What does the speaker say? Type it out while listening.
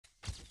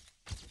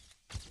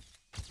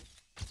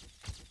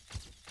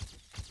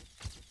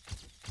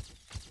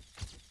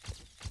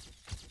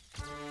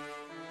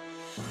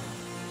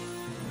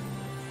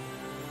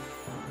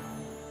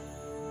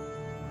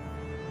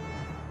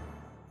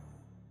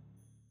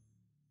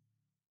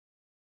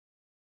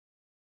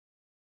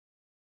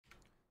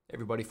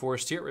Everybody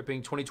Forrest here,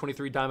 ripping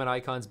 2023 Diamond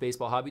Icons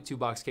Baseball Hobby,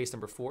 2-box case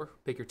number 4.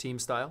 Pick your team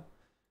style.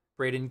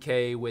 Braden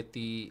K with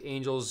the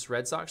Angels,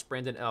 Red Sox.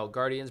 Brandon L,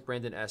 Guardians.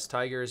 Brandon S,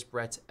 Tigers.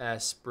 Brett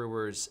S,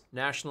 Brewers,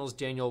 Nationals.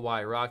 Daniel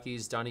Y,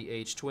 Rockies. Donnie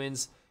H,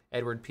 Twins.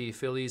 Edward P,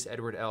 Phillies.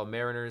 Edward L,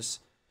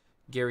 Mariners.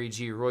 Gary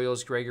G,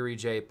 Royals. Gregory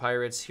J,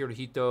 Pirates.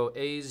 Hirohito,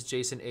 A's.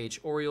 Jason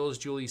H, Orioles.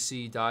 Julie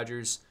C,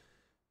 Dodgers.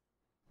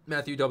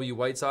 Matthew W,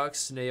 White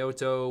Sox.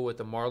 Naoto with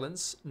the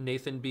Marlins.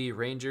 Nathan B,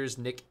 Rangers.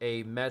 Nick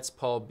A, Mets.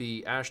 Paul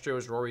B,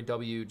 Astros. Rory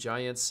W,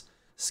 Giants.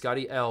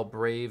 Scotty L,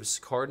 Braves,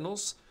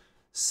 Cardinals.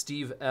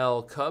 Steve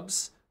L,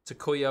 Cubs.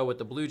 Takuya with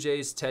the Blue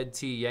Jays. Ted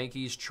T,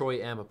 Yankees.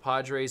 Troy M,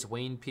 Padres.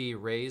 Wayne P,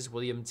 Rays.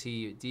 William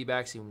T,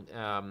 D-backs.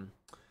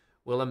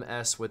 Willem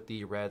S with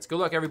the Reds. Good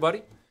luck,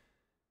 everybody.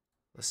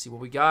 Let's see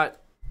what we got.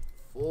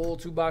 Full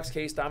 2-box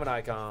case Diamond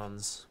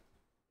Icons.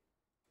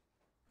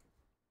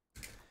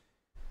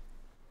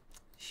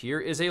 Here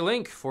is a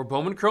link for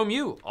Bowman Chrome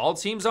U. All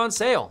teams on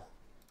sale.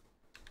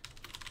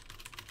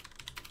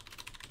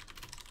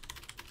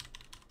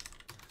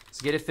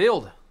 Let's get it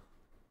filled.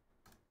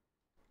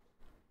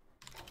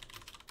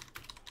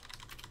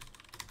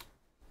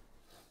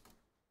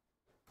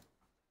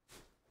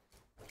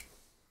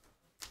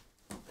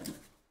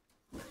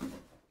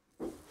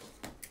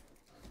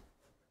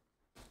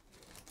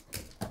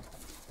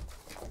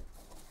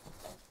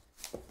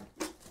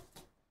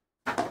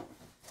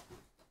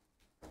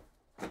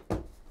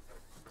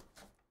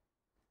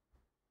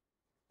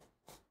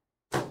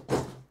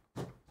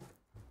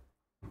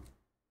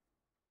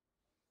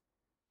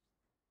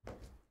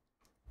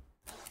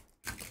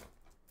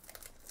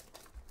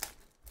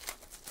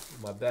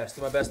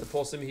 Do my best to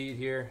pull some heat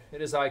here. It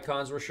is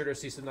Icons. We're sure to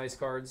see some nice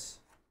cards.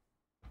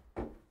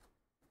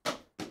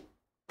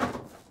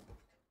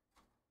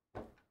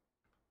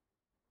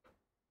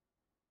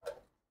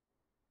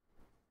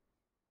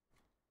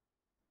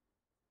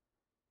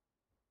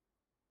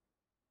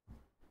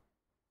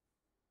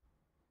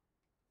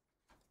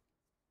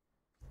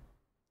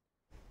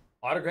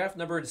 Autograph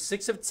numbered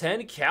 6 of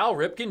 10, Cal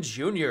Ripken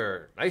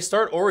Jr. Nice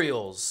start,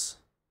 Orioles.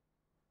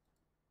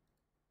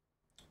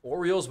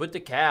 Orioles with the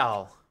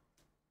Cal.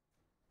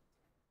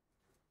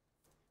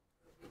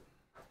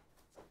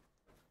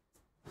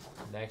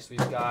 Next, we've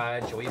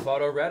got Joey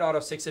Votto red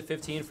auto 6 of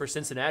 15 for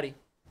Cincinnati.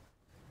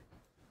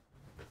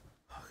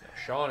 Okay.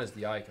 Sean is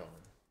the icon.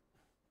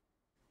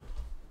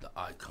 The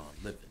icon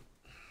living.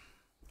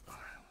 All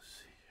right, let's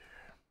see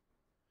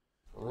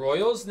here.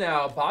 Royals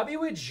now. Bobby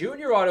Witt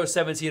Jr. auto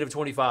 17 of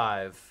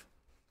 25.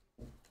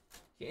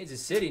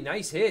 Kansas City,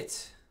 nice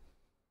hit.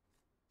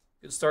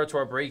 Good start to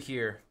our break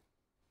here.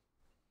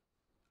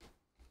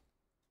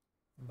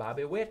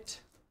 Bobby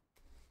Witt.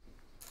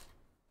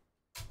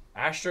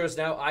 Astros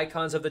now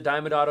Icons of the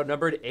Diamond Auto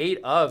numbered 8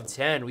 of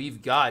 10.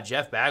 We've got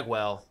Jeff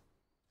Bagwell.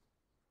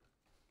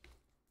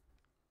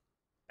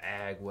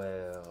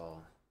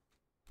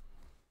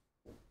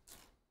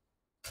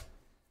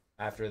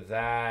 After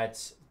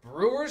that,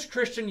 Brewers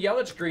Christian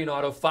Yelich green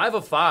auto 5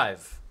 of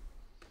 5.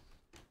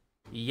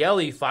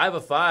 Yelly 5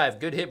 of 5.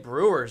 Good hit,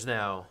 Brewers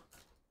now.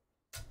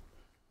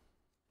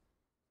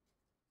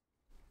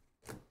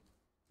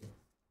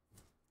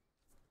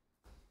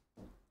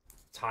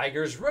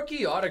 Tigers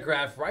rookie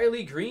autograph,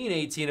 Riley Green,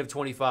 18 of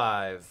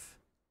 25.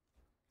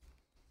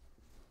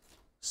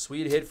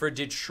 Sweet hit for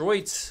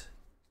Detroit.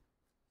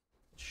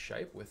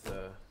 Shipe with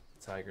the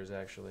Tigers,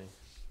 actually.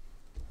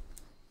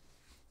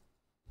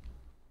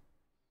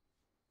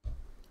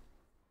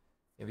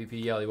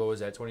 MVP Yelly, what was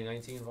that,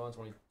 2019? Vaughn,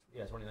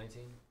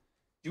 2019.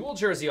 Dual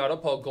jersey auto,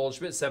 Paul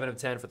Goldschmidt, 7 of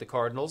 10 for the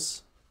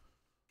Cardinals.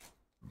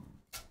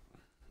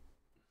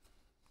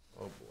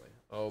 Oh, boy.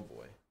 Oh,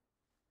 boy.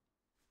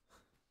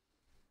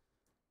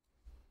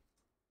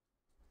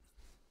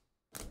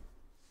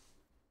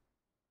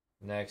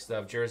 Next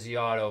up, jersey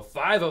auto,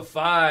 5 of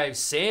 5,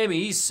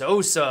 Sammy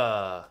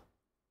Sosa.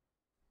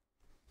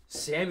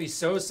 Sammy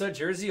Sosa,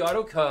 jersey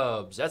auto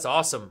Cubs. That's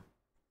awesome.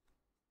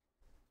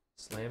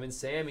 Slamming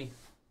Sammy.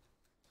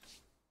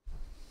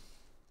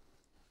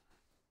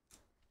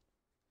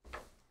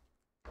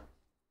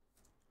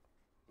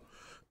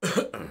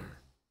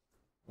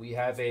 We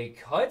have a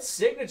cut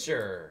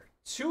signature,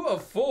 2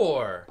 of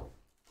 4,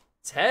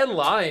 Ted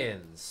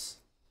Lyons.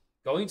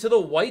 Going to the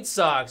White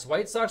Sox.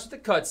 White Sox with the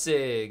cut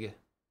sig.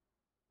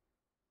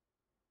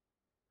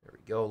 There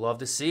we go. Love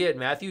to see it.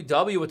 Matthew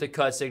W. with the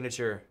cut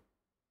signature.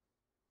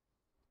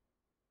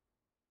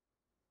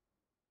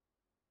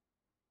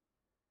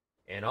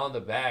 And on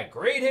the back,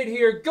 great hit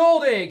here.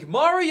 Gold ink.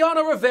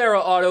 Mariano Rivera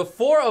auto.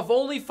 4 of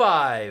only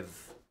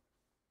 5.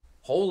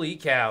 Holy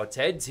cow.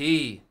 Ted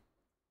T.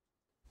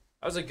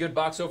 That was a good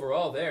box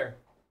overall there.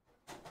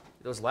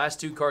 Those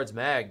last 2 cards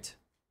magged.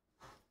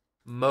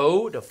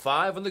 Mo to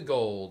 5 on the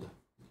gold.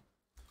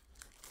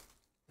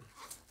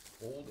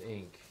 Gold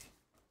ink.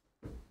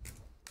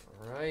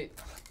 All right,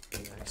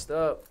 next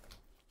up.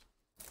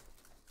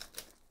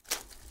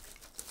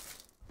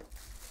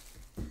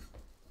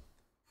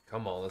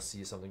 Come on, let's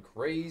see something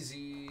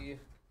crazy.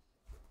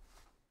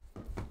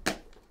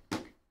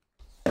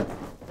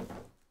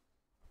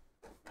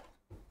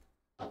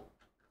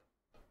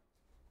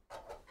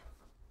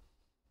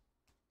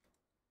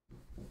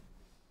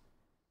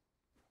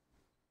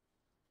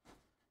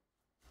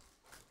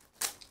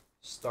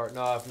 Starting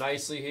off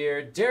nicely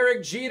here.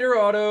 Derek Jeter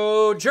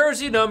auto,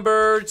 jersey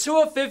number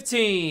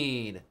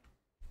 2/15.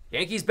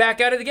 Yankees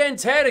back at it again.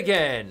 Ted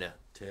again.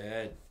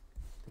 Ted.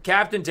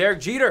 Captain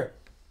Derek Jeter.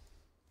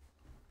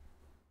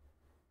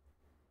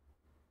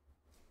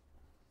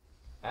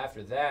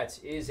 After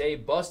that is a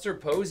Buster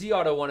Posey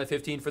auto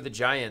 1/15 for the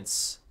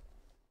Giants.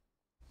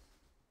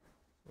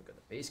 Look at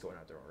the base going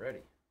out there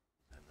already.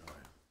 I know.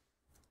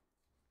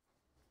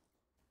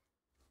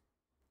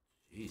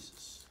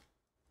 Jesus.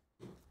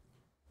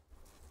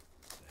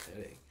 The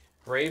headache.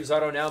 Braves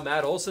auto now,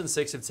 Matt Olson,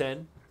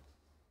 6/10.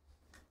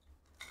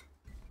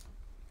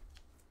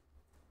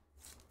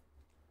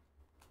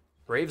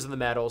 Braves and the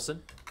Matt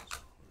Olson.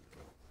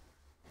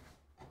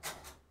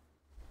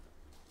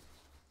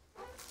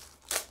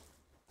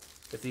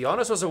 If the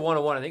honest was a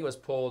 101, I think it was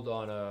pulled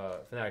on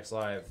Fanatics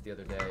Live the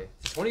other day.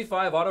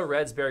 25 auto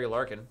Reds, Barry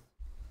Larkin.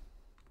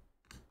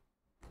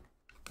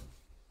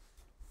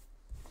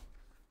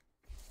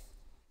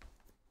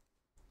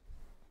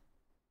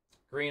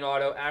 Green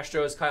auto,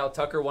 Astros, Kyle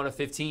Tucker,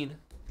 1/15.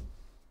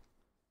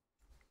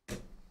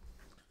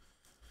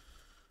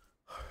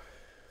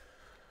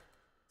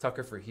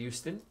 Tucker for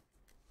Houston.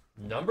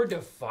 Number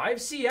to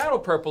 5, Seattle,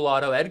 purple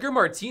auto, Edgar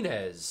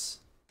Martinez.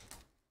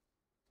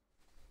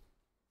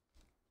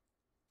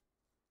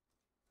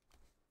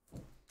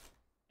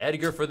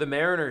 Edgar for the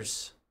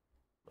Mariners,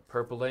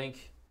 purple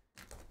ink,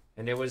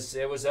 and it was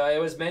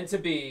meant to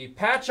be.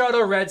 Patch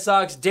auto Red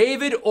Sox,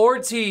 David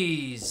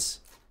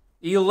Ortiz,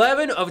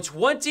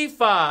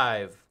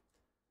 11/25.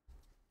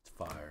 It's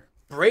fire.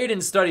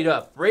 Braden studied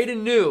up.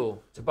 Braden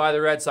knew to buy the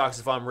Red Sox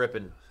if I'm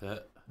ripping.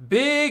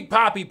 Big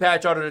Poppy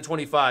patch auto to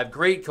 25.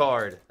 Great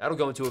card. That'll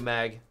go into a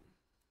mag.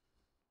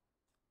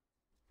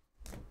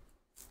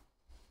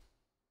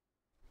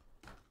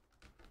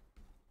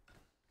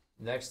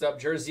 Next up,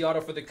 jersey auto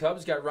for the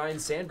Cubs. Got Ryan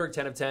Sandberg,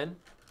 10/10.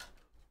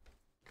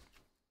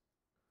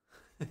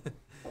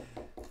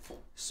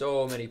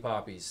 So many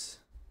poppies.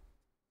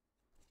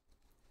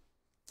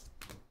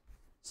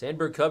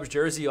 Sandberg Cubs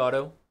jersey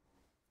auto.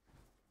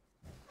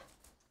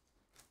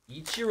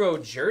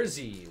 Ichiro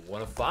jersey,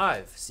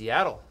 1/5.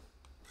 Seattle.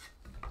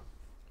 What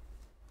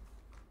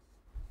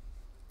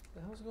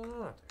the hell's going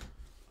on out there?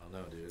 I don't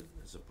know, dude.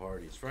 It's a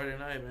party. It's Friday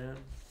night, man.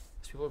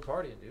 These people are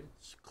partying, dude.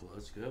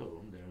 Let's go.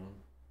 I'm down.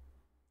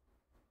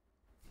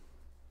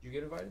 Did you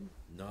get invited?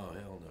 No,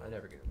 hell no. I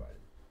never get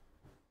invited.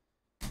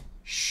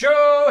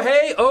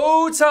 Shohei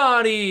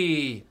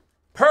Ohtani.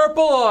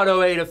 Purple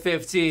auto,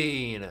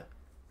 8/15.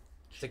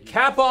 To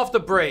cap off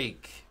the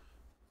break.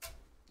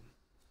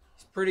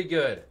 He's pretty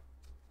good.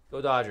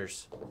 Go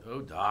Dodgers.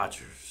 Go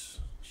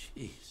Dodgers.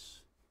 Jeez.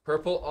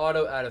 Purple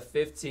auto out of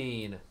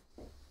 15.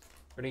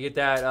 We're going to get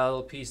that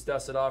little piece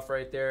dusted off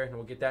right there, and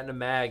we'll get that in a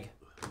mag.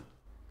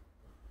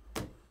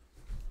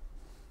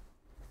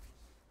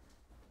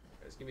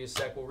 Guys, give me a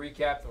sec. We'll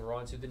recap, and we're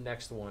on to the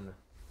next one.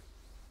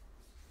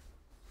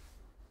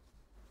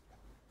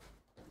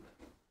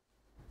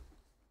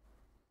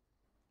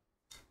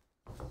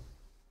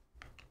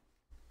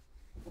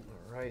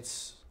 All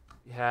right.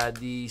 We had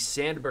the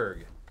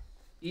Sandberg,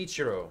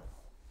 Ichiro,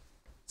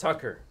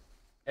 Tucker,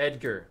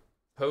 Edgar,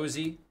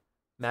 Posey,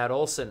 Matt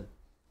Olson,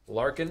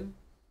 Larkin,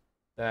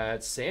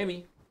 that's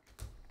Sammy,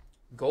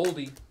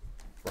 Goldie,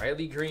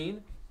 Riley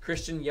Green,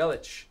 Christian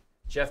Yelich,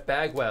 Jeff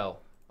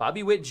Bagwell,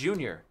 Bobby Witt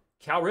Jr.,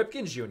 Cal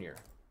Ripken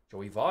Jr.,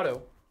 Joey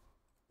Votto,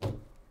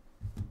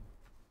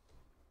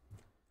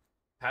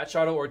 Patch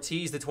auto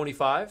Ortiz, the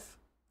 25,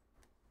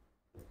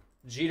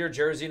 Jeter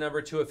jersey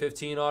number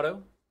 2/15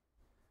 auto,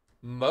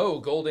 Mo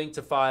Gold Ink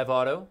to 5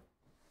 auto,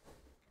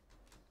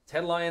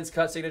 Ted Lyons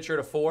cut signature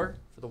to 4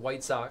 for the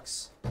White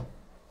Sox,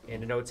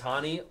 and an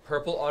Ohtani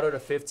purple auto to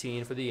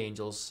 15 for the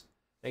Angels.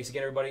 Thanks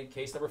again, everybody.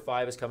 Case number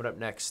 5 is coming up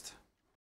next.